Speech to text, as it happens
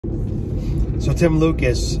So Tim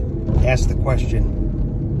Lucas asked the question,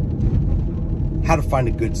 how to find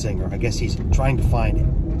a good singer. I guess he's trying to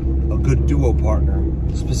find a good duo partner,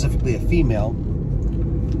 specifically a female.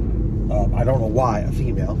 I don't know why a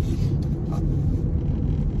female,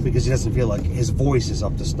 because he doesn't feel like his voice is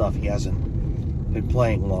up to stuff. He hasn't been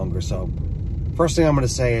playing longer. So first thing I'm going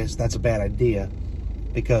to say is that's a bad idea,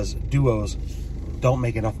 because duos don't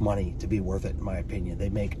make enough money to be worth it, in my opinion. They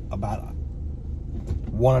make about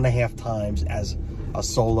 1.5 times as a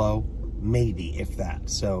solo, maybe, if that.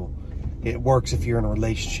 So it works if you're in a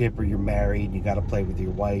relationship or you're married, you got to play with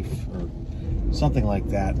your wife or something like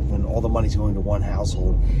that. When all the money's going to one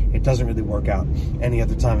household, it doesn't really work out any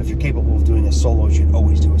other time. If you're capable of doing a solo, you should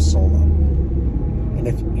always do a solo. And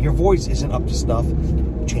if your voice isn't up to snuff,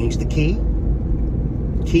 change the key.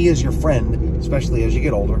 Key is your friend, especially as you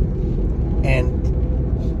get older,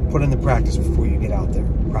 and put in the practice before you get out there.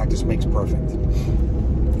 Practice makes perfect.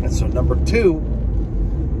 And so number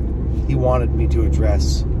 2, he wanted me to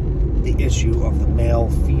address the issue of the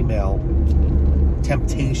male-female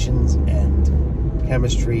temptations and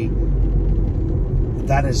chemistry.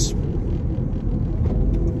 That is,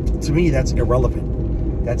 to me, that's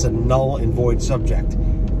irrelevant. That's a null and void subject.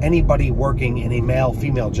 Anybody working in a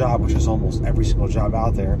male-female job, which is almost every single job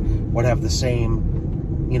out there, would have the same,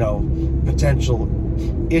 potential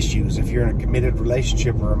issues. If you're in a committed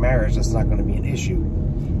relationship or a marriage, that's not going to be an issue.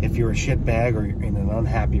 If you're a shitbag or you're in an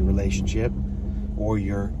unhappy relationship, or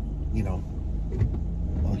you're,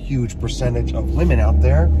 a huge percentage of women out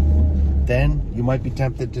there, then you might be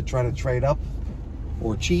tempted to try to trade up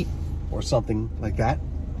or cheat or something like that.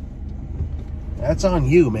 That's on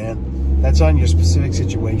you, man. That's on your specific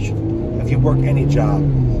situation. If you work any job,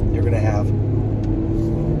 you're going to have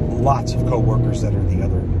lots of co-workers that are the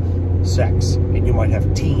other sex, and you might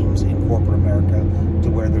have teams in corporate America to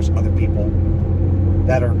where there's other people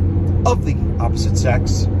that are of the opposite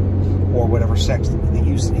sex or whatever sex that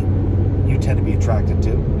you tend to be attracted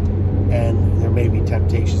to, and there may be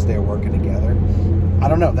temptations there working together. I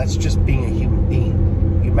don't know. That's just being a human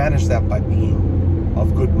being. You manage that by being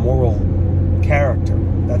of good moral character.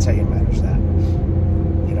 That's how you manage that.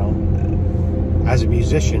 As a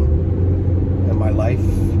musician in my life,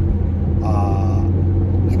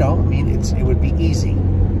 it would be easy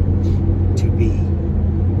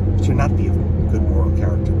to not be of good moral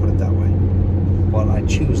character, put it that way. But I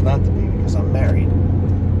choose not to be, because I'm married,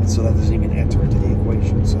 and so that doesn't even enter into the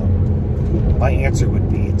equation. So my answer would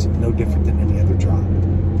be it's no different than any other job.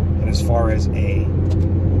 And as far as a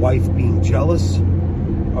wife being jealous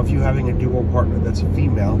of you having a duo partner that's a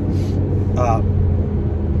female,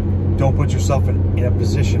 don't put yourself in a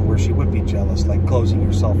position where she would be jealous, like closing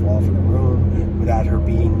yourself off in a room without her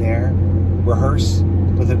being there. Rehearse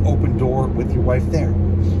with an open door with your wife there.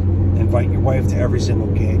 Invite your wife to every single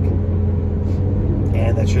gig,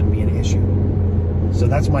 and that shouldn't be an issue. So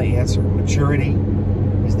that's my answer. Maturity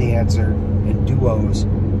is the answer, and duos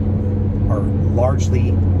are largely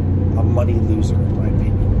a money loser, in my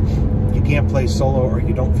opinion. You can't play solo, or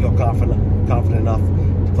you don't feel confident enough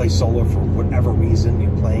to play solo for whatever reason.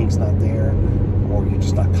 Your playing's not there, or you're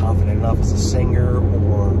just not confident enough as a singer,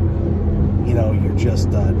 or you're just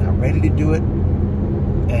not ready to do it.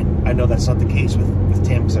 And I know that's not the case with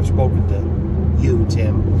Tim, because I've spoken to you,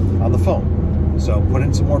 Tim, on the phone. So put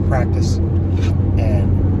in some more practice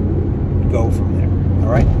and go from there.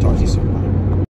 All right? Talk to you soon.